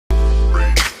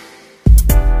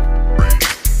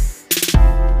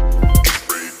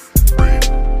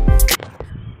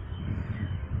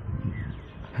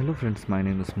Hello friends, my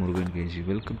name is Murugan KG.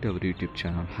 Welcome to our YouTube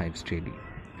channel Hyipsdaily.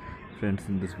 Friends,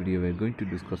 in this video we are going to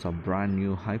discuss a brand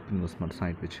new Hyip investment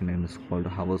site which name is called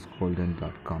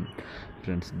hoursgolden.com.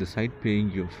 Friends, the site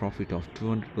paying you a profit of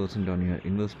 200% on your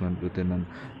investment within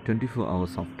 24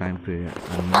 hours of time period,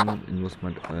 and minimum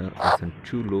investment isn't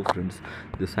too low. Friends,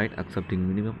 the site accepting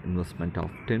minimum investment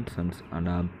of 10 cents,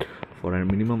 and for a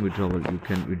minimum withdrawal you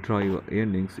can withdraw your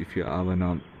earnings if you have a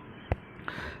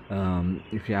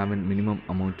minimum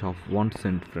amount of 1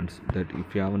 cent. Friends, that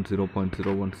if you have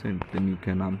 0.01 cent, then you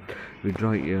can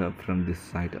withdraw from this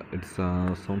site. It's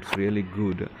sounds really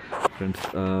good. Friends,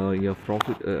 your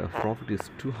profit is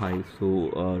too high,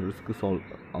 so risk is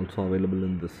also available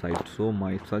in this site. So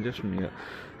my suggestion here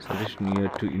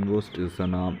to invest is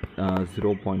an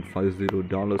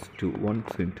 $0.50 to 1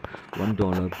 cent,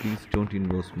 $1. Please don't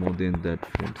invest more than that,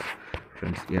 friends.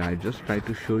 Yeah, I just try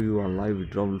to show you a live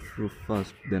withdrawal proof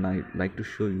first, then I like to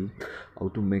show you how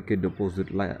to make a deposit,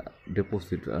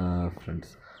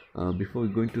 friends. Before we're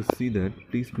going to see that,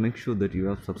 please make sure that you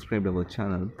have subscribed our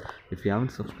channel. If you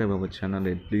haven't subscribed our channel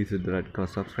yet, please hit the red color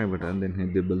subscribe button, then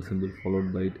hit the bell symbol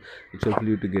followed by it. It will help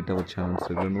you to get our channel's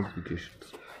regular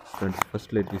notifications. Friends,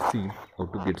 first let me see how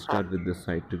to get started with this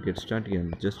site. To get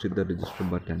started, just hit the register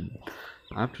button.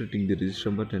 After hitting the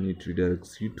register button, it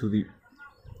redirects you to the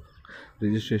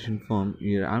registration form.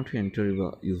 You have to enter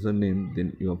your username,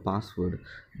 then your password,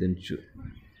 then choose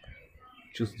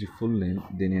the full name,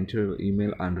 then enter your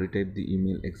email and retype the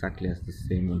email exactly as the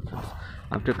same one.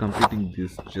 After completing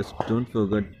this, just don't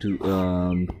forget to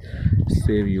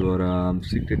save your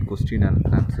secret question and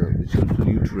answer, which will help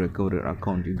you to recover your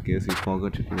account in case you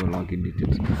forgot your login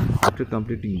details. After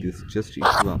completing this, just hit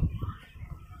the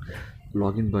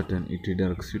login button. It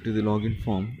redirects you to the login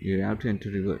form. You have to enter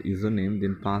your username,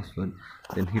 then password,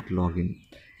 then hit login.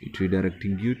 It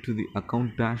redirecting you to the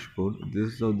account dashboard.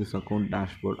 This is how this account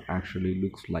dashboard actually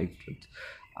looks like, friends.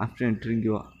 After entering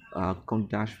your account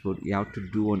dashboard, you have to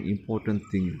do one important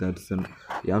thing.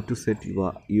 You have to set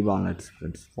your e-wallets,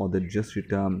 friends. For that, just hit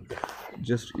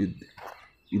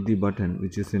the button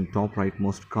which is in top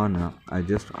rightmost corner. I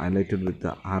just highlighted with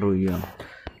the arrow here.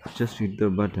 Just hit the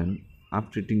button.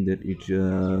 After hitting that, it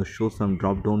shows some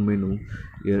drop down menu.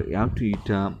 Here you have to hit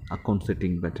account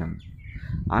setting button.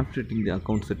 After hitting the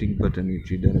account setting button, it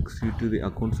redirects you to the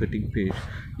account setting page.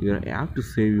 You have to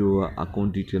save your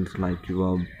account details like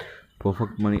your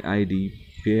perfect money ID,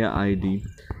 pay ID,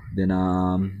 then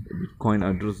Bitcoin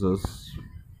addresses,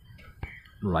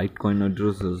 Litecoin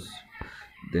addresses,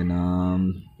 then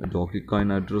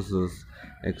Dogecoin addresses,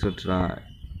 etc.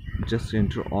 Just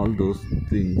enter all those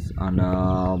things and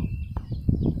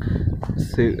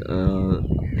hit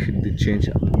the change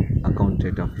account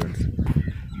data, friends.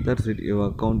 That's it. Your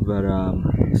account were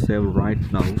saved right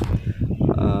now.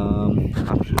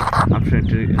 After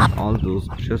entering all those,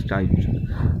 just I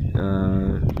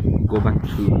go back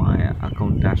to my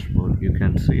account dashboard. You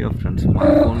can see your friends, my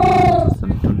account is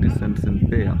 20 cents in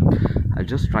pay. I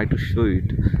just try to show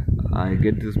it. I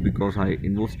get this because I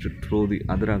invested through the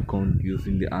other account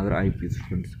using the other IPs,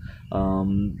 friends.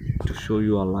 To show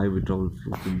you a live withdrawal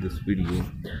proof in this video,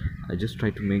 I just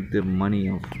try to make the money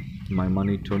of my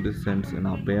money 20 cents in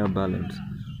our payer balance.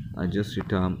 I just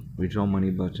hit withdraw money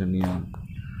button here.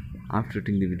 After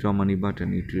hitting the withdraw money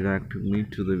button, it redirected me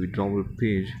to the withdrawal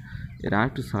page. Here I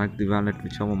have to select the wallet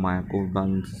whichever my account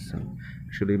balance is.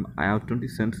 Actually, I have 20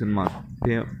 cents in my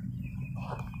payer.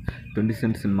 20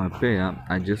 cents in my payer.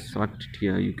 I just select it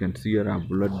here. You can see here a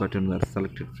bullet button were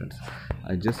selected, friends.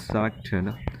 I just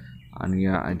selected, and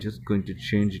here I just going to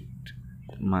change it,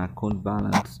 my account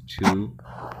balance to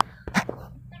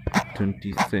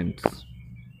 20 cents.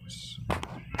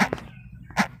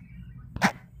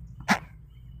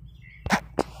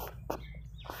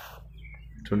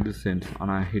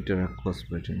 And I hit a request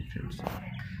button, friends.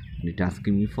 And it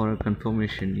asking me for a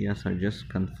confirmation. Yes, I just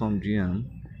confirmed here.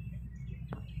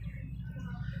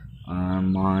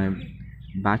 My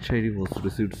batch ID was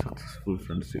received successful,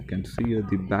 friends. You can see here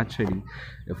the batch ID.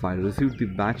 If I receive the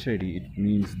batch ID, it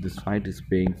means the site is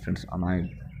paying, friends. And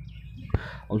I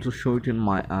also show it in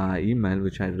my email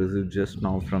which I received just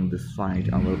now from this site,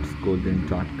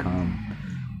 hoursgolden.com.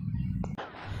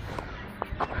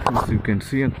 So you can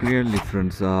see here clearly,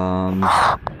 friends. You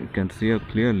can see here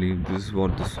clearly. This is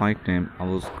what the site name,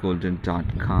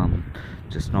 hoursgolden.com.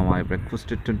 Just now I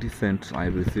requested 20 cents. I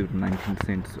received 19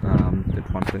 cents. That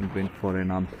 1 cent went for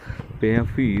an payer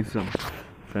fees.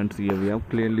 Friends, here we have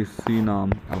clearly seen a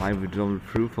live withdrawal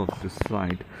proof of this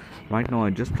site. Right now I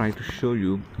just try to show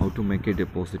you how to make a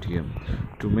deposit here.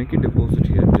 To make a deposit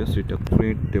here, just hit a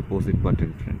create deposit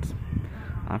button, friends.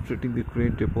 After hitting the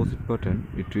create deposit button,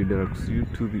 it redirects you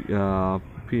to the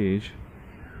page.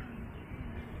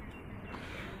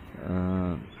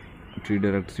 It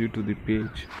redirects you to the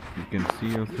page. You can see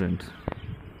your friends.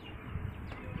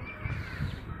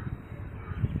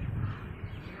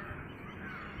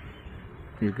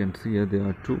 You can see here there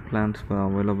are two plans for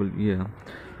available here.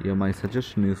 Here my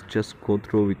suggestion is just go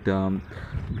through with plan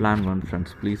 1,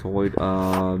 friends. Please avoid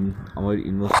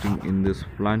investing in this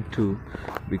plan 2,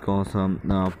 because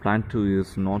plan 2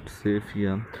 is not safe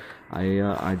here.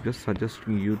 I just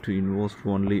suggesting you to invest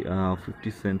only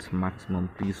 50 cents maximum.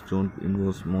 Please don't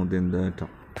invest more than that.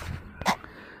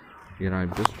 Here I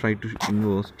just try to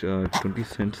invest 20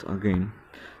 cents again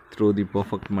through the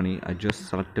perfect money. I just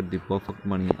selected the perfect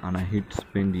money and I hit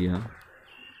spend here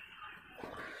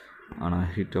and I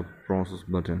hit a process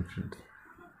button, friends.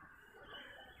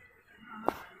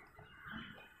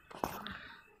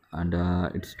 And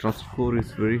its trust score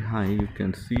is very high. You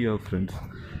can see your friends.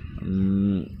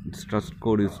 Its trust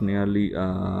score is nearly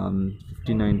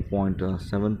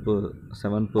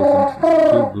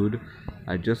 59.7%. Too good.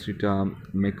 I just hit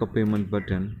make a payment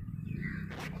button,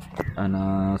 and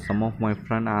some of my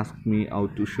friend asked me how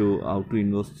to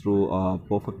invest through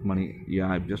perfect money.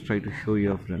 Yeah, I just try to show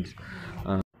your friends.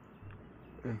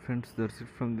 Friends, that's it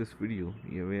from this video.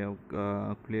 Yeah, we have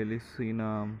clearly seen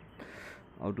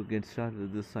how to get started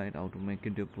with this site, how to make a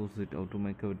deposit, how to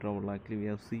make a withdrawal, likely we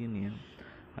have seen here.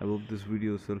 I hope this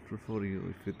video is helpful for you.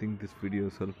 If you think this video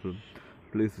is helpful,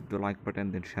 please hit the like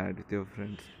button, then share it with your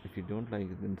friends. If you don't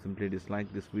like it, then simply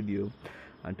dislike this video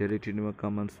and tell it in your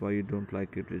comments why you don't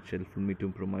like it. It's helpful me to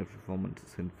improve my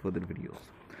performance in further videos.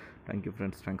 Thank you,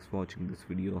 friends. Thanks for watching this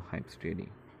video. Hyipsdaily.